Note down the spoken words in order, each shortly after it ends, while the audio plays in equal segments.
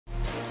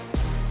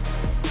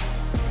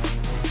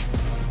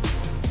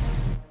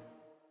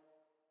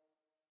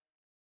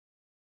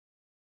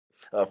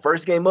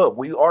First game up,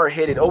 we are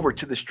headed over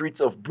to the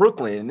streets of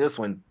Brooklyn in this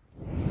one.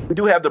 We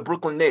do have the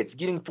Brooklyn Nets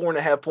getting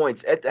 4.5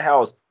 points at the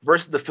house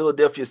versus the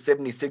Philadelphia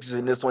 76ers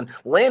in this one.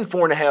 Land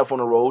 4.5 on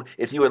the road.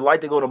 If you would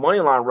like to go the money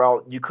line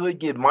route, you could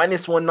get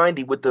minus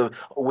 190 with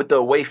the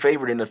away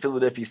favorite in the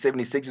Philadelphia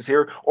 76ers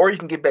here, or you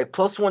can get back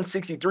plus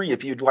 163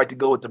 if you'd like to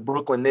go with the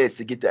Brooklyn Nets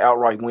to get the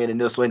outright win in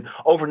this one.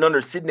 Over and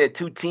under sitting at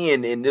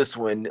 210 in this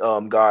one,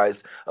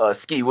 guys.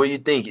 Ski, what do you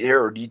think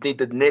here? Do you think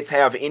the Nets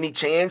have any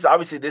chance?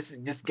 Obviously,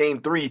 this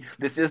game three.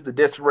 This is the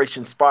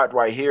desperation spot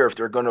right here if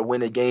they're going to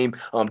win a game.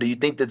 Do you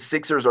think the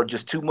Sixers are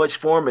just too much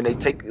for them and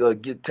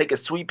they take a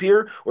sweep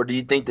here, or do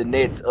you think the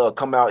Nets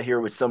come out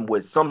here with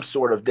some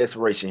sort of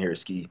desperation here,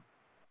 Ski?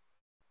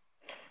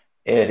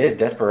 Yeah, it is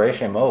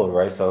desperation mode,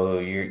 right? So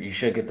you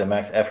should get the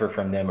max effort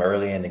from them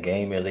early in the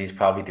game, at least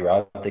probably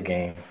throughout the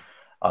game.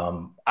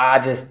 I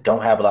just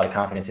don't have a lot of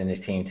confidence in this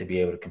team to be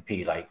able to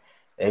compete. Like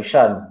they've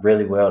shot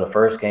really well the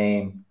first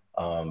game.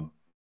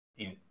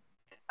 You,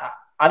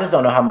 I just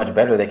don't know how much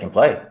better they can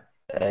play.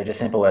 Just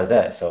simple as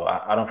that. So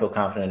I don't feel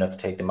confident enough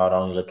to take them out. I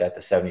only look at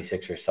the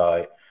 76ers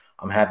side.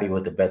 I'm happy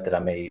with the bet that I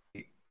made,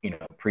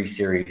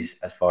 pre-series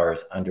as far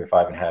as under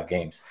 5.5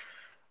 games.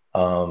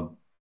 Um,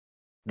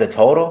 the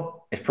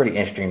total is pretty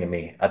interesting to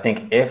me. I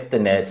think if the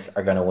Nets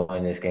are going to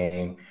win this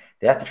game,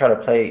 they have to try to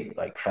play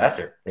like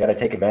faster. They got to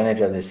take advantage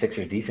of the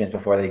Sixers defense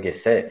before they get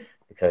set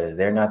because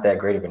they're not that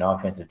great of an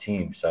offensive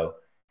team. So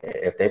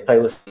if they play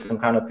with some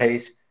kind of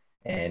pace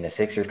and the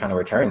Sixers kind of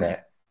return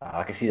that,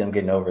 I can see them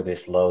getting over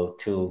this low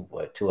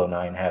 209.5,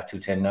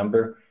 210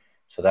 number.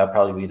 So that'll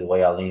probably be the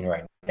way I lean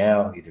right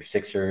now, either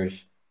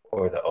Sixers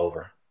or the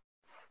over.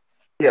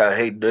 Yeah,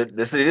 hey,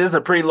 this it is a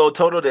pretty low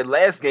total. That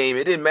last game,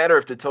 it didn't matter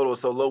if the total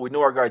was so low. We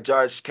know our guy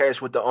Josh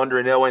Cash with the under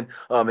in that one.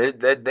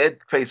 That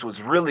pace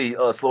was really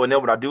slow in that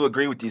one. I do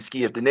agree with you,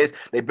 Ski. If the Nets,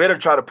 they better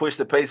try to push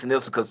the pace in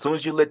this because as soon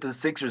as you let the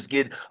Sixers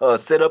get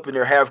set up in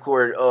their half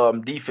court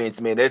defense,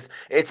 man,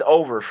 it's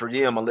over for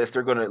them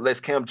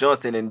unless Cam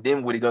Johnson and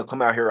Dinwiddie gonna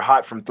come out here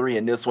hot from three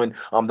in this one.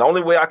 The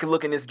only way I can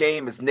look in this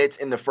game is Nets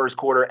in the first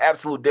quarter,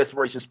 absolute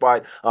desperation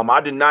spot.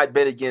 I do not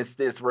bet against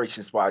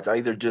desperation spots. I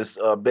either just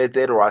bet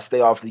that or I stay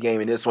off the game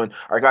in this one.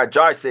 Our guy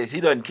Josh says he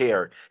doesn't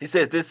care. He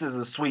says this is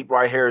a sweep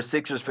right here.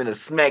 Sixers finna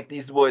smack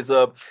these boys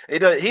up. He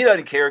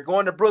doesn't care.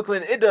 Going to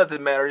Brooklyn, it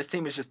doesn't matter. This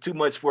team is just too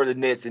much for the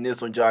Nets in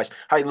this one, Josh.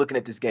 How you looking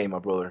at this game, my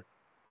brother?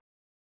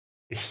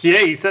 Yeah,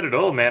 you said it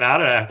all, man. I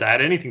don't have to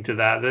add anything to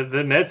that.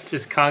 The Nets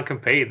just can't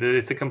compete.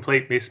 It's a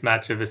complete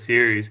mismatch of a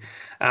series.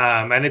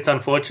 And it's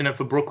unfortunate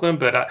for Brooklyn,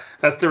 but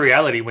that's the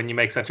reality when you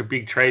make such a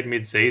big trade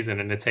mid-season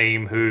and a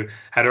team who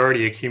had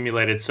already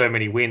accumulated so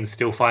many wins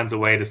still finds a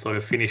way to sort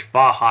of finish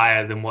far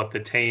higher than what the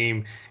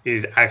team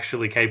is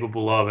actually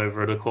capable of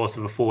over the course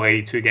of a full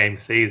 82-game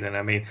season.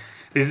 I mean,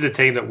 this is a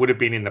team that would have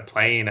been in the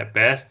play-in at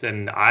best,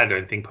 and I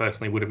don't think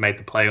personally would have made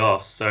the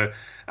playoffs. So,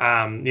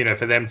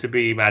 for them to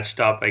be matched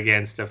up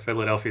against a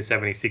Philadelphia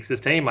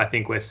 76ers team, I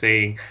think we're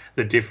seeing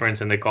the difference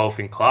in the golf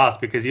in class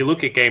because you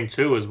look at game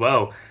two as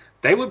well.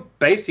 They were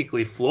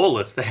basically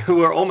flawless. They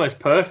were almost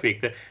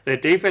perfect. Their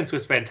defense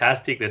was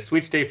fantastic. Their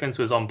switch defense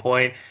was on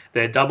point.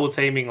 Their double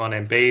teaming on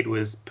Embiid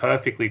was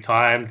perfectly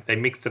timed. They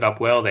mixed it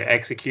up well. They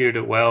executed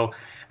it well.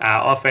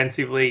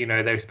 Offensively,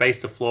 they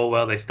spaced the floor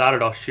well. They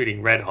started off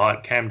shooting red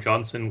hot. Cam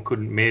Johnson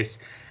couldn't miss.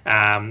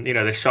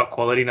 The shot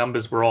quality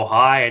numbers were all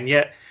high, and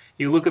yet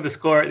you look at the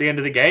score at the end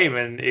of the game,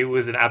 and it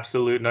was an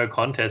absolute no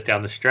contest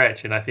down the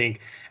stretch. And I think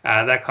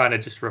that kind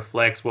of just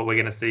reflects what we're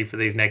going to see for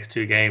these next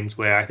two games,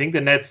 where I think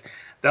the Nets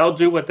they'll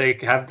do what they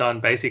have done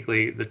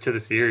basically to the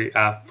series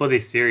for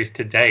this series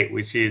to date,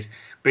 which is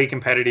be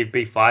competitive,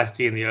 be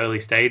feisty in the early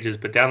stages,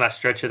 but down that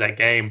stretch of that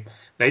game,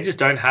 they just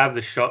don't have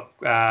the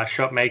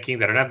shot making,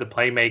 they don't have the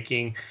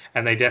playmaking,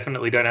 and they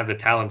definitely don't have the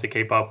talent to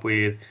keep up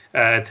with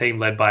a team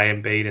led by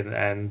Embiid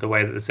and the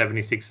way that the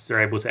 76ers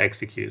are able to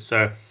execute.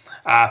 So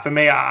for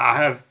me, I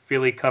have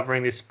Philly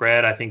covering this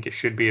spread. I think it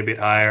should be a bit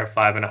higher at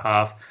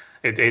 5.5.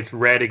 It's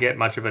rare to get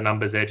much of a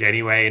numbers edge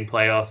anyway in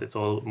playoffs. It's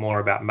all more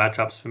about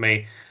matchups for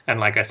me. And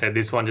like I said,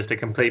 this one just a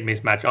complete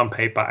mismatch on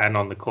paper and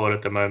on the court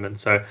at the moment.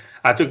 So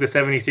I took the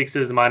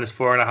 76ers minus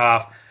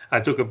 4.5. I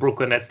took a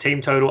Brooklyn Nets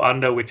team total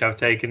under, which I've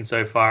taken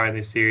so far in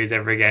this series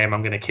every game.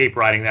 I'm going to keep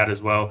riding that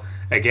as well.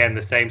 Again,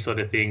 the same sort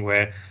of thing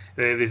where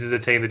this is a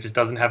team that just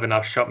doesn't have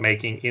enough shot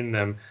making in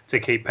them to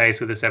keep pace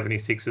with the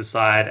 76ers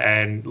side.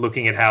 And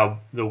looking at how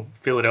the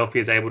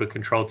Philadelphia is able to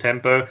control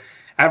tempo,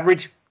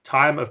 average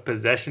time of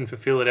possession for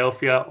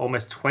Philadelphia,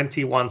 almost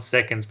 21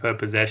 seconds per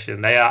possession.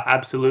 They are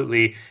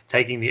absolutely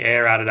taking the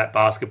air out of that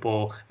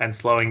basketball and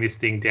slowing this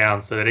thing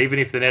down so that even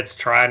if the Nets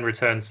try and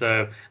return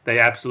serve, they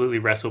absolutely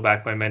wrestle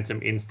back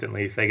momentum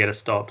instantly if they get a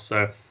stop.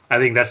 So I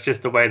think that's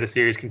just the way the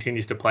series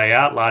continues to play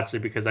out, largely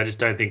because I just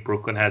don't think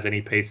Brooklyn has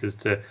any pieces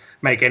to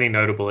make any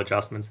notable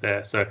adjustments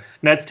there. So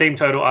Nets team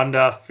total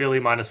under, Philly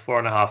minus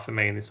 4.5 for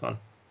me in this one.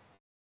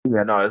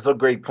 Yeah, no, those are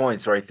great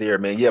points right there,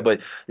 man. Yeah,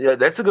 but yeah,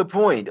 that's a good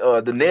point.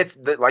 The Nets,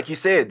 like you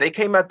said, they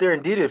came out there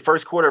and did it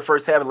first quarter,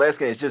 first half of last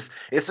game. It's just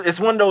it's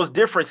one of those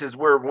differences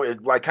where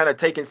like kind of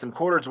taking some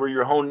quarters where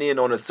you're honing in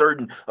on a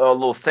certain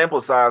little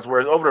sample size,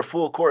 whereas over the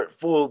full court,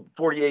 full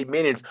 48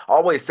 minutes, I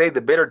always say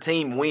the better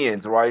team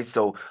wins, right?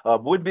 So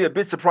would be a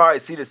bit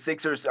surprised to see the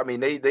Sixers. I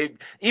mean, they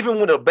even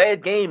with a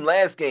bad game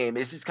last game,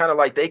 it's just kind of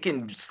like they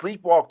can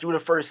sleepwalk through the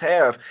first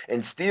half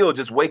and still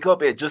just wake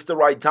up at just the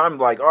right time.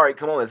 Like, all right,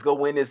 come on, let's go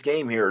win this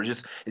game here.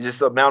 It's just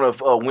the amount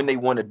of when they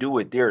want to do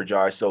it there,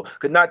 Josh. So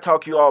could not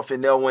talk you off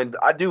in that one.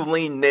 I do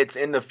lean Nets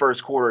in the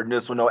first quarter in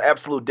this one. No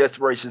absolute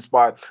desperation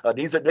spot.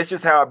 That's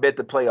just how I bet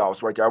the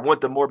playoffs right there. I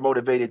want the more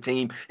motivated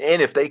team,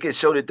 and if they could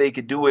show that they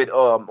could do it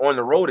on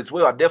the road as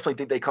well, I definitely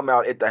think they come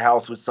out at the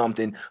house with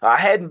something. I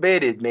hadn't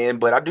betted, man,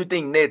 but I do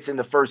think Nets in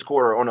the first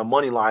quarter on the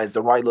money line is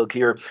the right look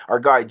here. Our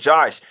guy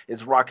Josh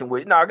is rocking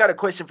with. Now I got a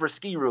question for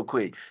Ski real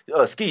quick.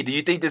 Ski, do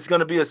you think this is going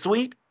to be a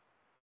sweep?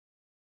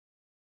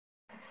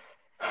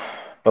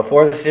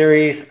 Before the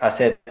series, I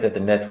said that the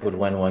Nets would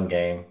win one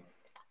game,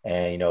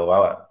 and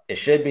it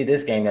should be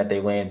this game that they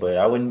win. But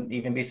I wouldn't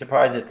even be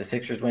surprised if the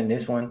Sixers win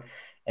this one,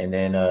 and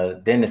then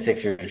the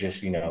Sixers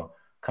just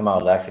come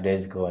out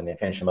lackadaisical and then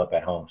finish them up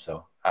at home.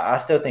 So I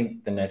still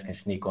think the Nets can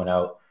sneak one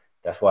out.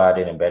 That's why I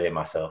didn't bet it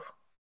myself.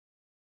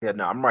 Yeah,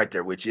 no, I'm right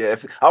there with you. I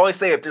always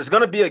say if there's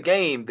gonna be a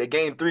game, the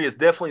game three is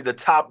definitely the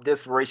top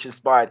desperation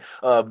spot.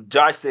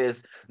 Josh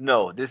says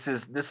no. This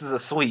is a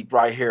sweep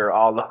right here,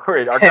 all over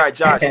it. Our guy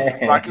Josh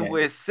rocking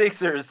with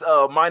Sixers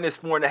minus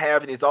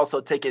 4.5, and he's also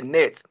taking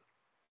Nets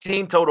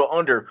team total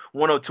under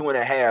 102 and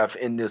a half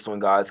in this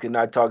one, guys. Can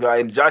I talk?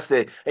 And Josh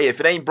said, hey, if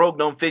it ain't broke,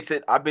 don't fix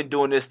it. I've been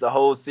doing this the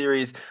whole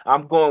series.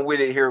 I'm going with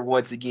it here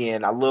once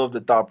again. I love the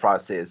thought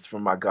process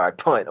from my guy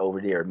Punt over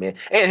there, man.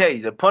 And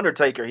hey, the punter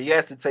taker, he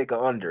has to take a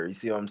under. You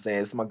see what I'm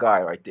saying? It's my guy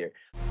right there.